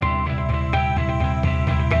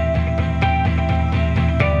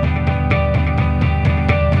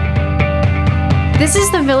This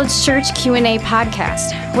is the Village Church Q&A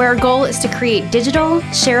podcast, where our goal is to create digital,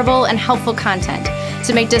 shareable, and helpful content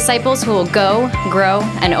to make disciples who will go, grow,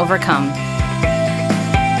 and overcome.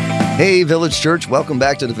 Hey, Village Church. Welcome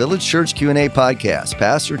back to the Village Church Q&A podcast.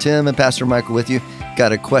 Pastor Tim and Pastor Michael with you.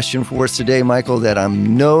 Got a question for us today, Michael, that I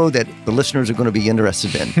know that the listeners are going to be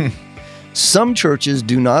interested in. Some churches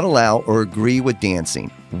do not allow or agree with dancing.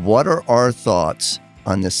 What are our thoughts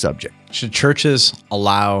on this subject? Should churches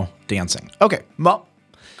allow dancing? Okay, well,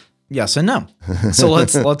 yes and no. So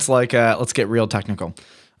let's get real technical.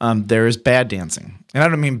 There is bad dancing, and I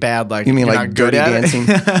don't mean bad like you mean you're like not good Dirty at Dancing,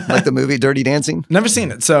 like the movie Dirty Dancing. Never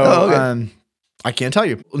seen it, so okay. I can't tell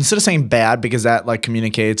you. Instead of saying bad because that like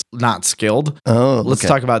communicates not skilled. Oh, let's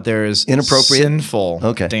talk about there is inappropriate, sinful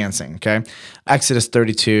dancing. Okay, Exodus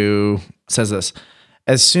 32 says this.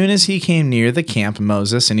 As soon as he came near the camp,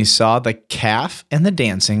 Moses, and he saw the calf and the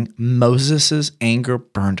dancing, Moses' anger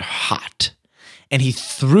burned hot. And he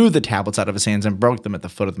threw the tablets out of his hands and broke them at the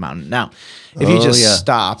foot of the mountain. Now, if you just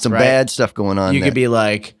stopped, some bad stuff going on. You could be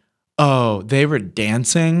like, oh, they were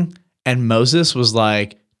dancing. And Moses was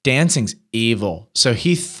like, dancing's evil. So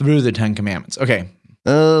he threw the 10 commandments. Okay.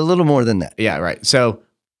 A little more than that. Yeah, right. So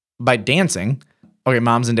by dancing, okay,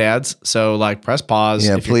 moms and dads, so like press pause.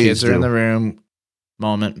 Yeah, if your kids are in the room,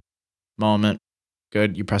 moment,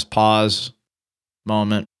 good. You press pause,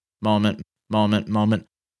 moment.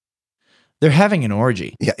 They're having an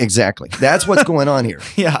orgy. Yeah, exactly. That's what's going on here.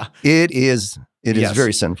 Yeah. It is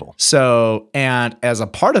very sinful. So, and as a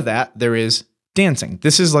part of that, there is dancing.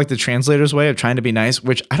 This is like the translator's way of trying to be nice,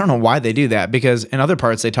 which I don't know why they do that, because in other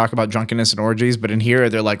parts they talk about drunkenness and orgies, but in here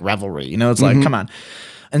they're like revelry. You know, it's like, come on.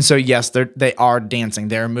 And so, yes, they are dancing.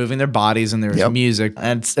 They're moving their bodies, and there's music,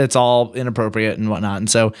 and it's all inappropriate and whatnot. And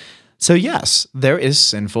so yes, there is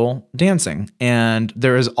sinful dancing, and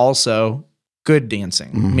there is also good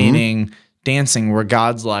dancing, meaning dancing where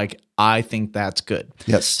God's like, I think that's good.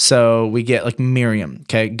 Yes. So we get like Miriam,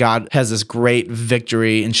 okay? God has this great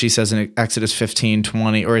victory, and she says in Exodus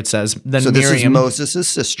 15:20, or it says, then so Miriam. This is Moses'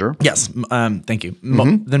 sister. Yes. Thank you.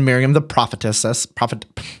 Then Miriam, the prophetess. I can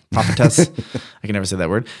never say that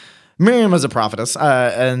word. Miriam was a prophetess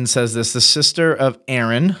and says this, the sister of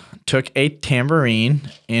Aaron took a tambourine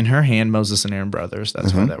in her hand. Moses and Aaron brothers.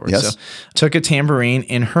 That's why that word. Yes. So took a tambourine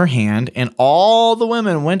in her hand, and all the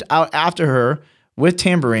women went out after her with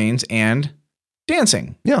tambourines and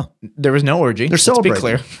dancing. Yeah. There was no orgy. They're celebrating.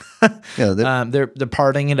 Let's be clear. Yeah, they're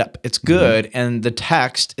partying it up. It's good. And the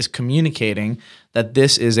text is communicating that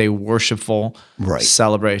this is a worshipful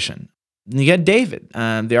celebration. And you got David.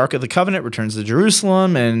 The Ark of the Covenant returns to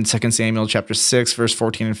Jerusalem, and 2 Samuel chapter 6, verse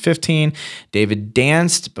 14 and 15. David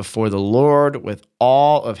danced before the Lord with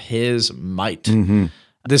all of his might.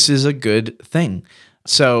 This is a good thing.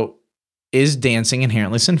 So is dancing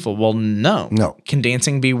inherently sinful? Well, no. No. Can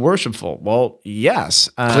dancing be worshipful? Well, yes.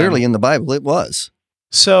 Clearly in the Bible it was.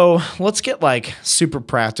 So let's get like super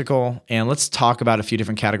practical, and let's talk about a few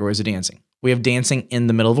different categories of dancing. We have dancing in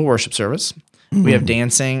the middle of a worship service. We have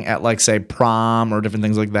dancing at like, say, prom or different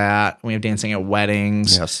things like that. We have dancing at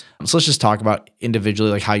weddings. Yes. So let's just talk about individually,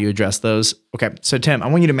 like how you address those. Okay. So Tim, I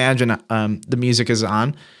want you to imagine the music is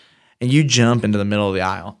on, and you jump into the middle of the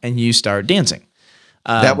aisle and you start dancing.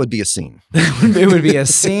 That would be a sin. It would be a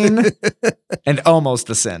scene and almost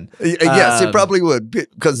a sin. Yes, it probably would,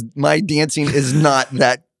 because my dancing is not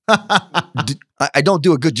that. I don't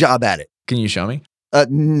do a good job at it. Can you show me?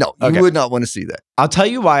 No, you would not want to see that. I'll tell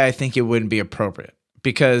you why I think it wouldn't be appropriate.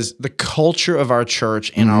 Because the culture of our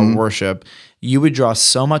church and our worship, you would draw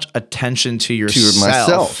so much attention to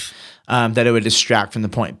yourself, that it would distract from the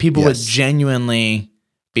point. People would genuinely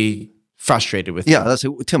be frustrated with you. Yeah, that's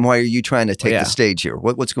Tim, why are you trying to take the stage here?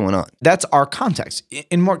 What's going on? That's our context.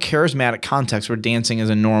 In more charismatic context where dancing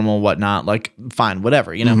is a normal whatnot, like fine,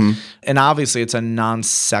 whatever, you know? And obviously it's a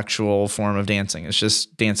non-sexual form of dancing. It's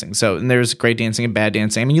just dancing. So, and there's great dancing and bad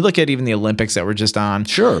dancing. I mean, you look at even the Olympics that were just on.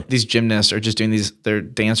 Sure. These gymnasts are just doing their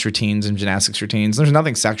dance routines and gymnastics routines. There's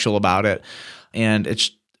nothing sexual about it. And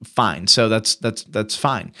it's fine. So that's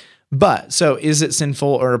fine. But so is it sinful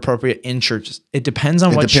or appropriate in churches? It depends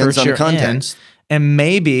on what church you're in. And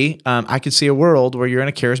maybe I could see a world where you're in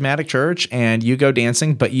a charismatic church and you go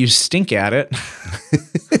dancing, but you stink at it.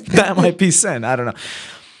 That might be sin. I don't know.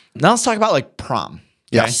 Now let's talk about like prom. Okay?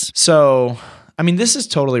 Yes. So, I mean, this is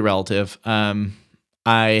totally relative. I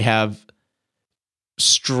have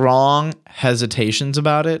strong hesitations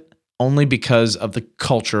about it only because of the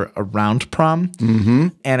culture around prom.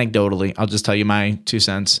 Anecdotally, I'll just tell you my 2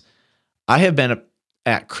 cents. I have been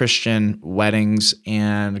at Christian weddings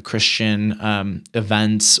and Christian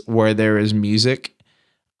events where there is music.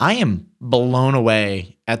 I am blown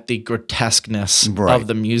away at the grotesqueness Right. of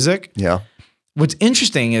the music. Yeah. What's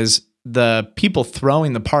interesting is the people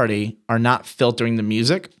throwing the party are not filtering the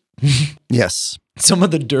music. Yes. Some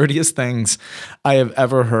of the dirtiest things I have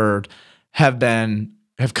ever heard have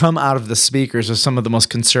come out of the speakers of some of the most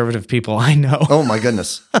conservative people I know. Oh my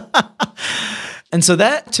goodness. And so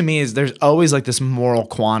that to me is, there's always like this moral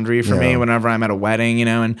quandary for me Yeah. whenever I'm at a wedding,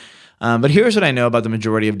 and but here's what I know about the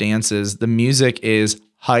majority of dances. The music is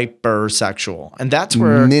hypersexual. And that's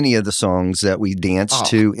where, Many of the songs that we dance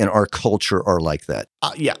to in our culture are like that.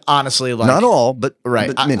 yeah, honestly, like Not all, but,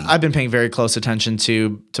 right. but many. I've been paying very close attention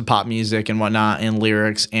to pop music and whatnot and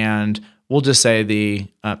lyrics, and we'll just say the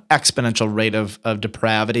exponential rate of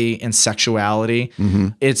depravity and sexuality.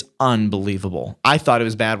 It's unbelievable. I thought it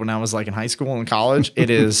was bad when I was like in high school and college.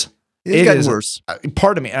 It is. It's gotten worse.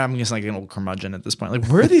 Part of me, and I'm just like an old curmudgeon at this point. Like,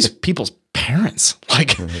 where are these people's parents?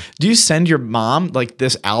 Like, do you send your mom like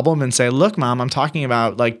this album and say, "Look, mom, I'm talking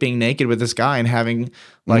about like being naked with this guy and having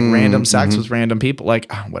like random sex with random people"?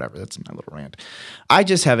 Like, whatever. That's my little rant. I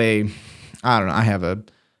just have I have a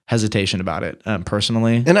hesitation about it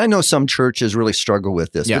personally. And I know some churches really struggle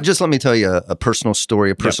with this, Yeah. but just let me tell you a personal story,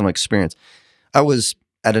 a personal experience. I was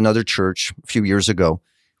at another church a few years ago.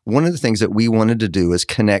 One of the things that we wanted to do is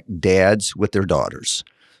connect dads with their daughters.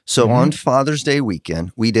 So on Father's Day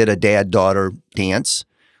weekend, we did a dad-daughter dance.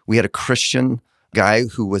 We had a Christian guy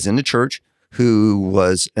who was in the church who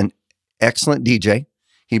was an excellent DJ.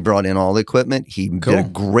 He brought in all the equipment. He did a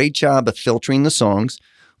great job of filtering the songs.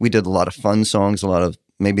 We did a lot of fun songs, a lot of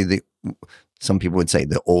maybe some people would say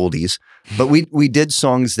the oldies, but we did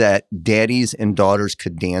songs that daddies and daughters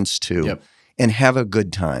could dance to and have a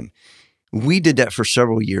good time. We did that for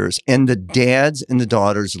several years, and the dads and the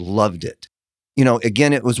daughters loved it. You know,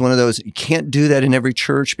 again, it was one of those, you can't do that in every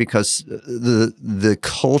church because the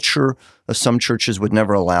culture of some churches would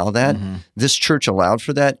never allow that. This church allowed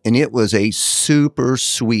for that, and it was a super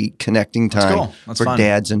sweet connecting time for fun.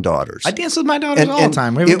 Dads and daughters. I dance with my daughters all the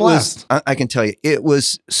time. We have a blast. I can tell you, it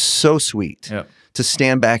was so sweet. To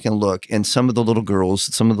stand back and look, and some of the little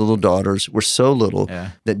girls, some of the little daughters were so little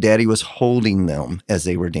that daddy was holding them as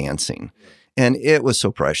they were dancing. And it was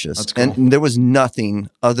so precious. That's cool. And there was nothing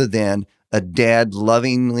other than a dad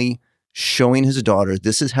lovingly showing his daughter,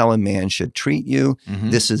 this is how a man should treat you.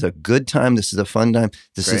 This is a good time. This is a fun time.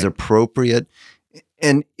 This is appropriate.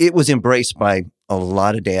 And it was embraced by a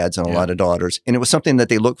lot of dads and a lot of daughters. And it was something that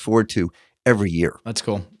they look forward to every year. That's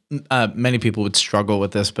cool. Many people would struggle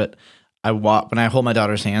with this, but when I hold my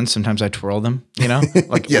daughter's hands, sometimes I twirl them, you know,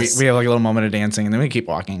 like we have like a little moment of dancing and then we keep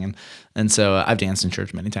walking. And so I've danced in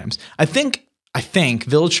church many times. I think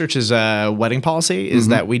Village Church's wedding policy is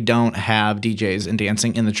that we don't have DJs and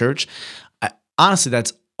dancing in the church. Honestly,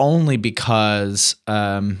 that's only because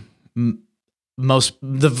the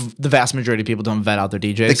vast majority of people don't vet out their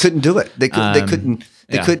DJs. They couldn't do it. They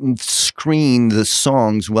couldn't screen the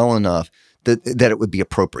songs well enough that it would be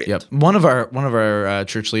appropriate. Yep. One of our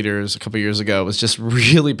church leaders a couple of years ago was just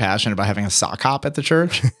really passionate about having a sock hop at the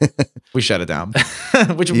church. We shut it down,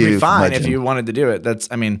 which would be fine if you wanted to do it. It's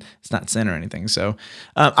not sin or anything. So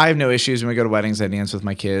I have no issues when we go to weddings. I dance with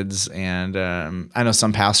my kids, and I know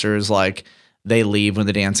some pastors like they leave when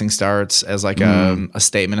the dancing starts as like a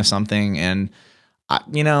statement of something, and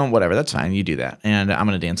whatever, that's fine. You do that. And I'm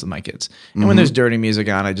going to dance with my kids. And when there's dirty music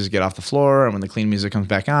on, I just get off the floor. And when the clean music comes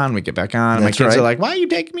back on, we get back on. And my kids are like, why are you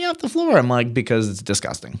taking me off the floor? I'm like, because it's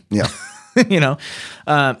disgusting. Yeah.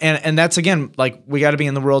 And that's, again, like, we got to be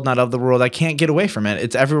in the world, not of the world. I can't get away from it.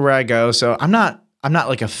 It's everywhere I go. So I'm not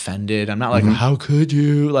like offended. I'm not like, how could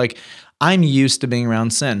you? Like, I'm used to being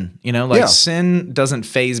around sin, sin doesn't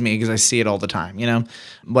faze me because I see it all the time.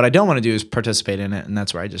 What I don't want to do is participate in it. And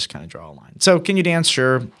that's where I just kind of draw a line. So can you dance?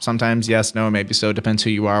 Sure. Sometimes yes, no, maybe so. Depends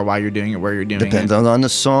who you are, why you're doing it, where you're doing it. Depends on the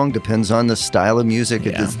song, depends on the style of music.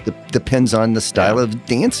 It depends on the style of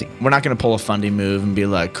dancing. We're not going to pull a fundy move and be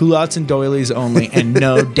like culottes and doilies only and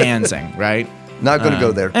no dancing, right? Not going to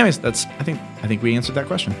go there. Anyways, I think we answered that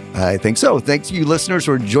question. I think so. Thanks you listeners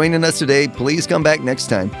for joining us today. Please come back next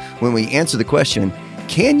time when we answer the question,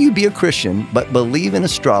 can you be a Christian but believe in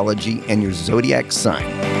astrology and your zodiac sign?